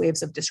by these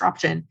waves of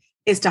disruption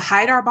is to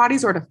hide our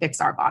bodies or to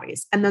fix our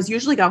bodies. And those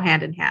usually go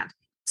hand in hand.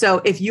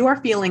 So if you are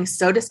feeling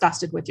so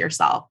disgusted with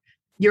yourself,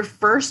 your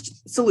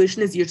first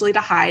solution is usually to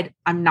hide.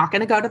 I'm not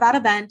going to go to that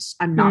event.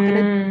 I'm not going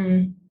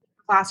to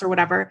class or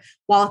whatever.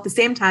 While at the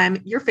same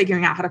time, you're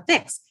figuring out how to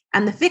fix.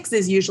 And the fix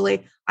is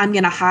usually I'm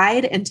going to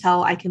hide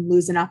until I can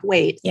lose enough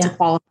weight to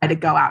qualify to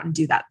go out and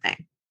do that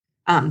thing,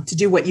 to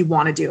do what you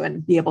want to do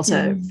and be able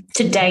to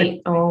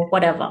date or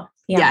whatever.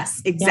 Yeah.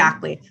 Yes,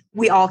 exactly. Yeah.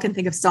 We all can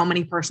think of so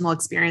many personal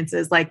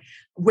experiences. Like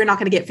we're not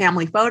going to get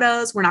family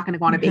photos. We're not going to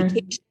go on a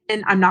vacation.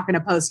 I'm not going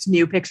to post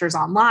new pictures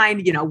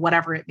online,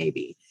 whatever it may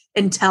be,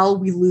 until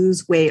we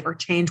lose weight or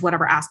change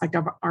whatever aspect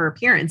of our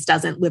appearance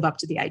doesn't live up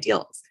to the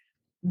ideals.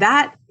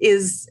 That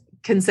is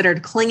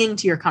considered clinging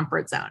to your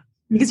comfort zone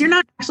because you're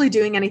not actually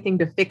doing anything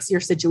to fix your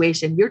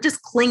situation. You're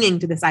just clinging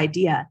to this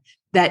idea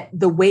that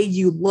the way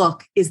you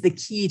look is the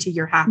key to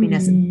your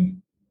happiness.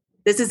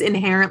 This is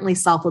inherently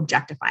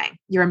self-objectifying.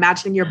 You're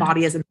imagining your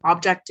body as an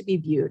object to be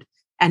viewed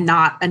and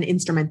not an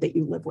instrument that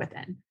you live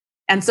within.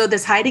 And so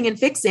this hiding and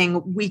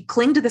fixing, we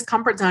cling to this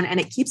comfort zone and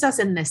it keeps us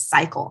in this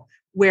cycle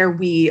where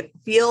we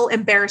feel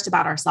embarrassed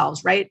about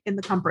ourselves, right? In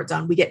the comfort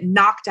zone, we get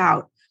knocked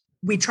out.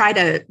 We try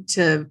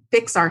to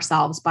fix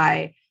ourselves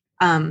by,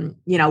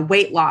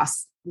 weight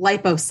loss,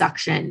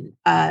 liposuction,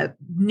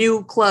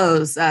 new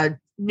clothes,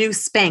 new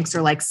Spanx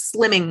or like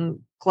slimming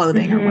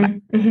clothing or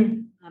whatever.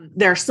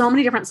 There are so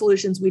many different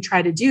solutions we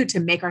try to do to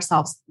make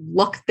ourselves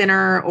look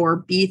thinner or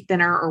be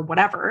thinner or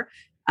whatever,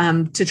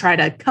 to try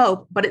to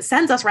cope, but it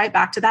sends us right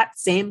back to that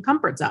same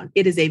comfort zone.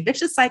 It is a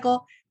vicious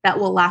cycle that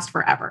will last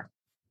forever.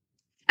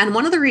 And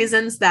one of the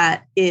reasons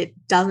that it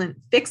doesn't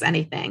fix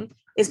anything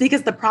is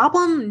because the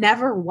problem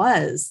never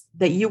was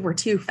that you were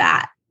too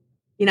fat.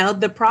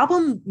 The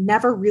problem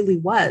never really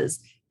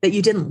was that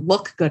you didn't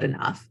look good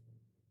enough.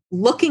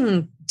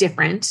 Looking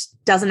different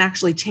doesn't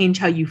actually change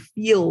how you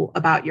feel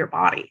about your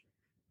body.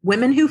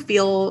 Women who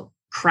feel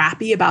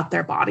crappy about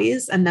their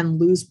bodies and then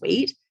lose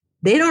weight,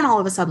 they don't all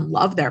of a sudden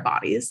love their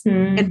bodies.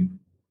 And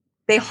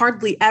they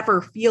hardly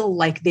ever feel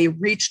like they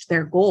reached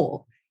their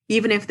goal,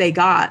 even if they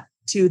got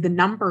to the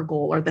number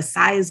goal or the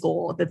size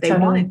goal that they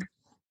wanted.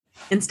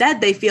 Instead,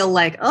 they feel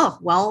like, oh,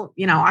 well,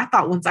 I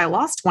thought once I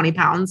lost 20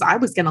 pounds, I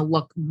was going to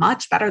look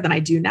much better than I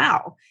do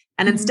now.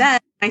 And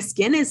instead, my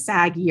skin is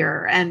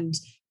saggier and,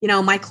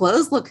 my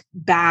clothes look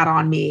bad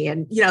on me.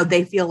 And,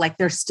 they feel like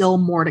there's still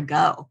more to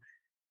go.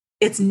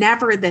 It's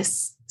never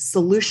this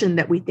solution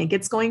that we think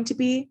it's going to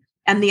be.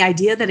 And the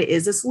idea that it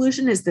is a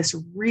solution is this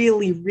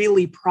really,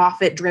 really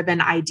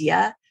profit-driven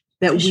idea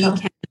that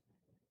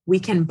we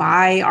can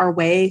buy our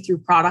way through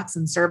products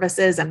and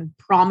services and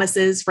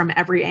promises from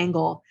every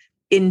angle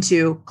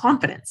into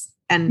confidence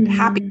and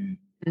happiness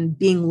and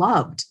being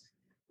loved.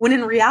 When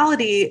in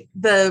reality,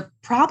 the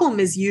problem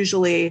is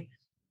usually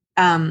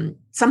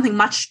something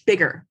much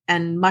bigger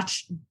and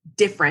much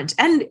different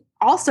and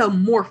also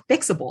more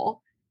fixable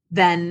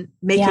than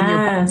making your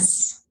body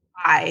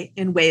comply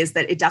in ways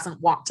that it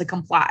doesn't want to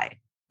comply.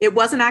 It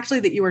wasn't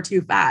actually that you were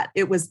too fat.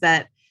 It was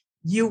that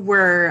you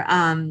were,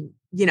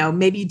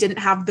 maybe you didn't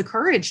have the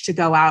courage to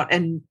go out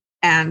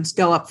and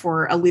go up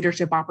for a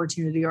leadership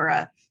opportunity or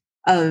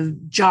a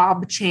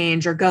job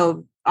change or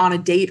go on a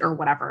date or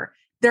whatever.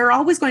 There are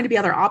always going to be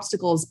other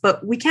obstacles,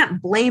 but we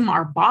can't blame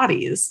our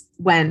bodies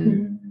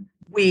when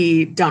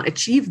we don't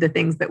achieve the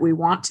things that we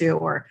want to,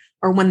 or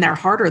when they're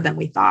harder than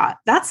we thought.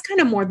 That's kind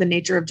of more the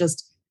nature of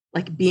just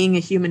like being a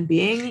human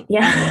being.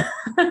 Yeah,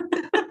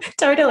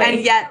 totally.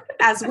 And yet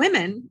as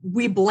women,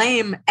 we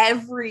blame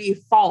every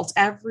fault,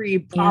 every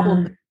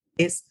problem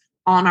is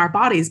on our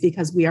bodies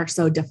because we are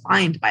so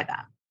defined by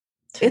them.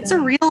 Totally. It's a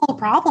real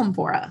problem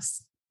for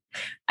us.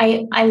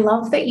 I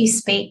love that you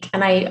speak,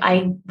 and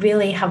I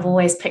really have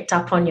always picked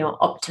up on your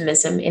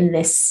optimism in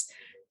this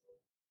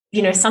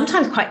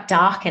sometimes quite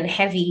dark and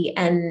heavy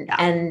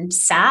and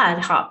sad,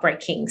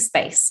 heartbreaking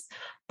space.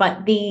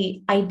 But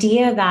the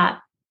idea that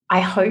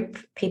I hope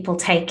people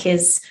take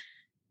is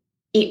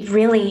it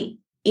really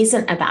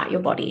isn't about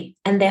your body,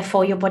 and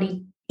therefore your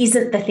body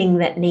isn't the thing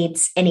that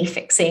needs any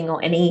fixing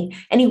or any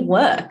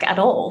work at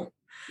all.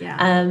 Yeah.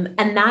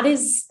 And that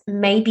is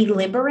maybe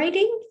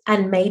liberating,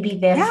 and maybe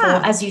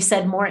therefore, as you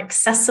said, more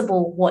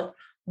accessible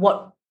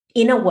what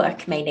inner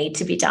work may need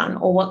to be done,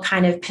 or what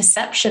kind of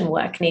perception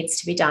work needs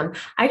to be done.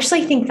 I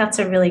actually think that's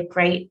a really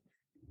great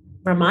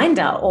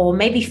reminder, or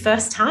maybe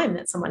first time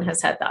that someone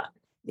has heard that.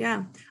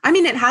 Yeah. I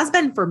mean, it has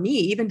been for me,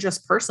 even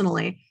just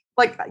personally.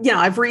 Like,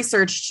 I've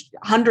researched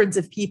hundreds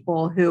of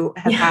people who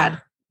have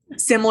had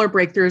similar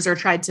breakthroughs, or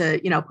tried to,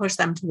 push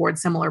them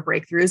towards similar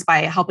breakthroughs by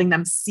helping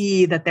them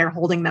see that they're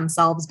holding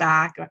themselves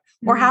back,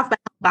 or have been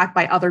held back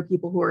by other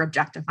people who are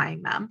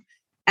objectifying them,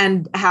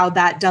 and how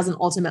that doesn't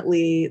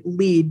ultimately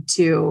lead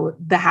to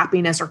the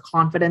happiness or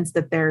confidence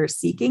that they're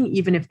seeking,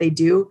 even if they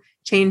do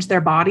change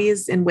their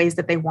bodies in ways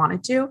that they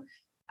wanted to.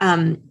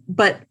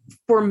 But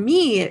for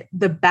me,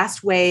 the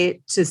best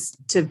way to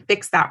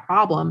fix that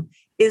problem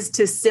is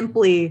to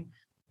simply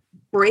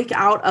break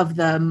out of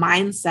the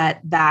mindset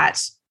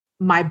that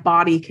my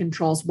body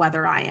controls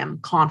whether I am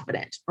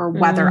confident, or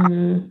whether I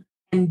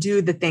can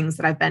do the things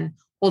that I've been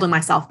holding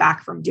myself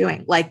back from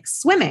doing, like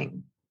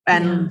swimming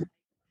and,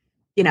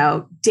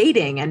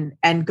 dating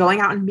and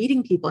going out and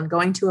meeting people and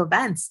going to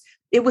events.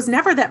 It was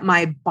never that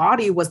my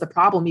body was the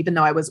problem, even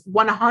though I was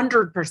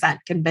 100%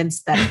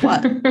 convinced that it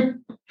was.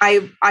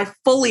 I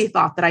fully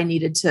thought that I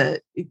needed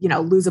to,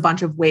 lose a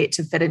bunch of weight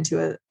to fit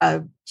into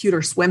a cuter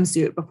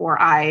swimsuit before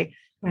I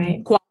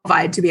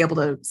qualified to be able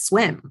to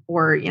swim,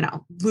 or,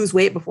 lose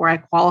weight before I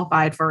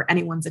qualified for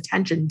anyone's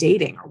attention,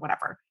 dating or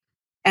whatever.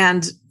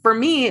 And for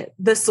me,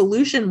 the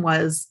solution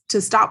was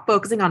to stop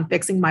focusing on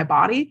fixing my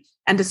body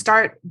and to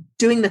start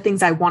doing the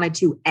things I wanted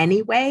to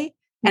anyway,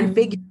 and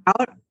figure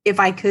out if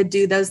I could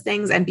do those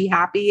things and be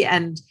happy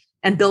and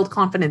build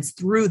confidence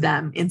through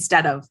them,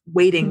 instead of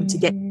waiting to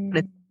get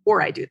confidence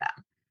before I do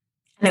them.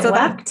 And it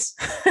worked.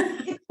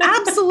 It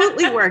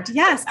absolutely worked.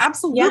 Yes,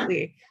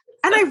 absolutely. Yeah.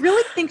 And I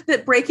really think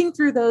that breaking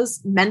through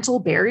those mental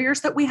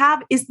barriers that we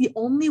have is the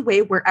only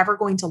way we're ever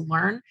going to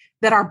learn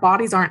that our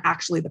bodies aren't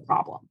actually the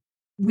problem.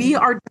 We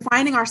are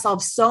defining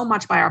ourselves so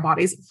much by our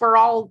bodies for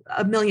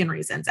a million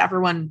reasons.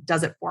 Everyone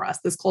does it for us.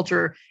 This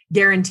culture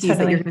guarantees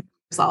that you're going to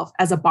see yourself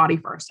as a body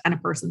first and a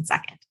person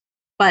second.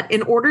 But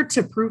in order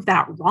to prove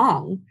that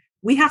wrong,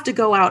 we have to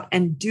go out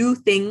and do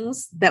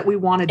things that we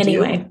want to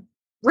do,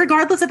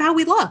 regardless of how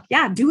we look.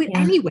 Yeah, do it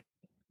anyway.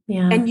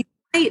 Yeah. And you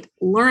might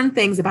learn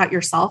things about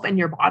yourself and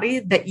your body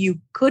that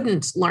you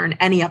couldn't learn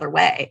any other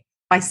way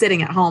by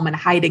sitting at home and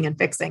hiding and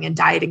fixing and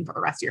dieting for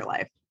the rest of your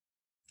life.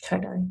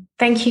 Totally.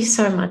 Thank you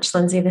so much,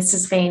 Lindsay. This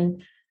has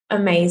been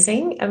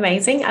amazing,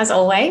 as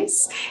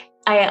always.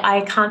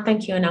 I can't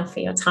thank you enough for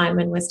your time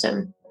and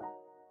wisdom.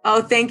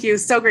 Oh, thank you.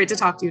 So great to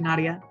talk to you,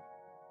 Nadia.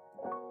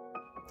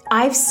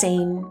 I've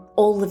seen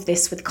all of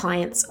this with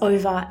clients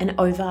over and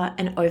over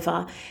and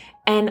over,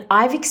 and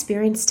I've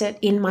experienced it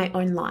in my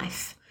own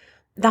life.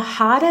 The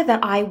harder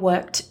that I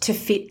worked to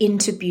fit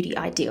into beauty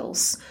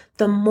ideals,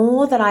 the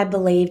more that I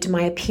believed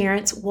my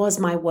appearance was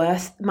my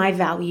worth, my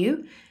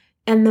value,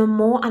 and the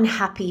more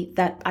unhappy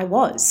that I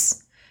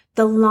was.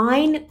 The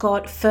line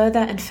got further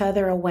and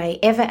further away,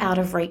 ever out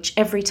of reach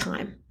every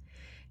time.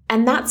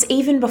 And that's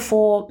even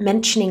before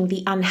mentioning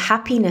the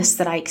unhappiness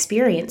that I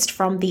experienced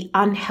from the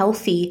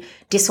unhealthy,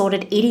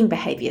 disordered eating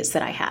behaviors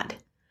that I had.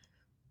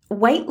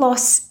 Weight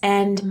loss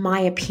and my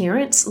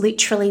appearance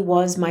literally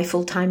was my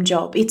full-time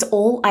job. It's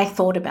all I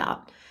thought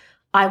about.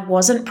 I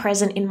wasn't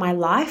present in my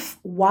life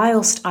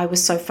whilst I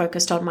was so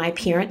focused on my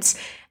appearance,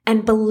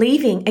 and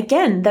believing,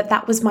 again,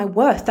 that was my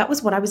worth. That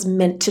was what I was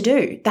meant to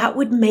do. That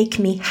would make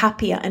me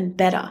happier and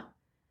better.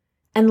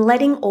 And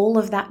letting all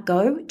of that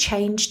go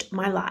changed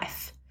my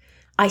life.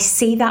 I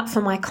see that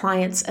for my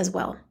clients as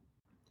well.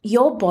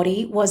 Your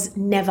body was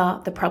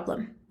never the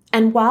problem.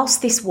 And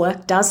whilst this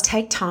work does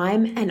take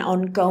time and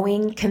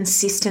ongoing,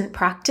 consistent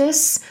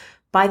practice,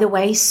 by the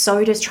way,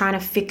 so does trying to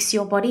fix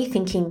your body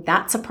thinking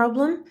that's a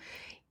problem.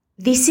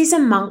 This is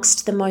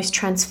amongst the most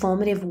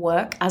transformative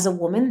work as a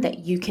woman that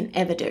you can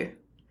ever do.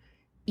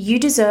 You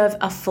deserve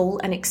a full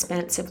and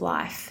expansive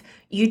life.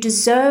 You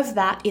deserve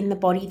that in the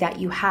body that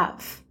you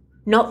have,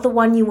 not the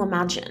one you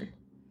imagine.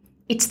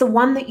 It's the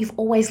one that you've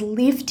always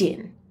lived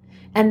in,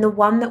 and the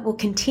one that will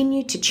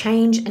continue to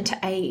change and to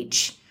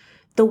age.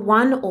 The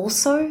one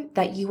also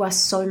that you are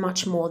so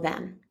much more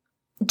than.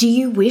 Do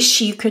you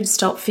wish you could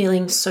stop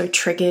feeling so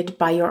triggered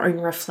by your own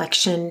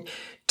reflection?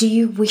 Do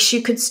you wish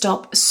you could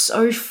stop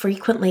so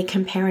frequently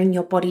comparing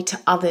your body to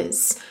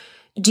others?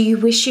 Do you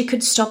wish you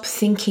could stop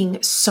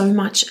thinking so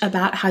much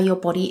about how your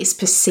body is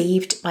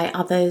perceived by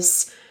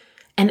others?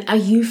 And are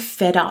you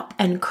fed up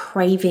and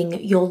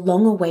craving your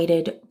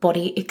long-awaited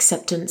body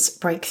acceptance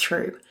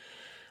breakthrough?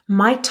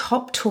 My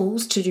top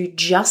tools to do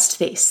just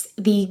this,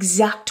 the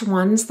exact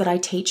ones that I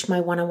teach my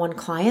one-on-one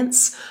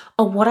clients,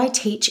 are what I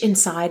teach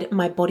inside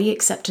my Body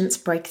Acceptance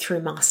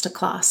Breakthrough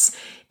Masterclass,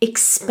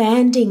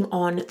 expanding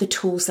on the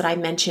tools that I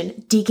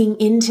mentioned, digging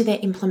into their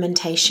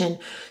implementation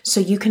so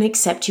you can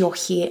accept your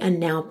here and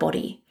now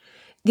body.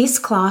 This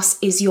class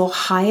is your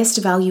highest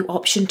value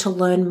option to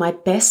learn my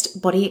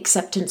best body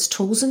acceptance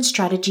tools and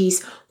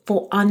strategies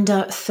for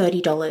under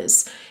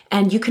 $30.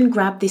 And you can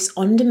grab this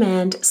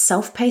on-demand,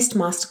 self-paced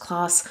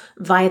masterclass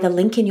via the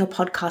link in your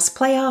podcast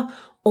player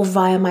or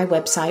via my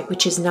website,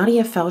 which is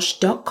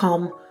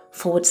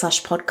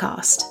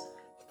nadiafelsch.com/podcast.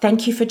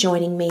 Thank you for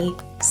joining me.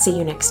 See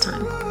you next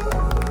time.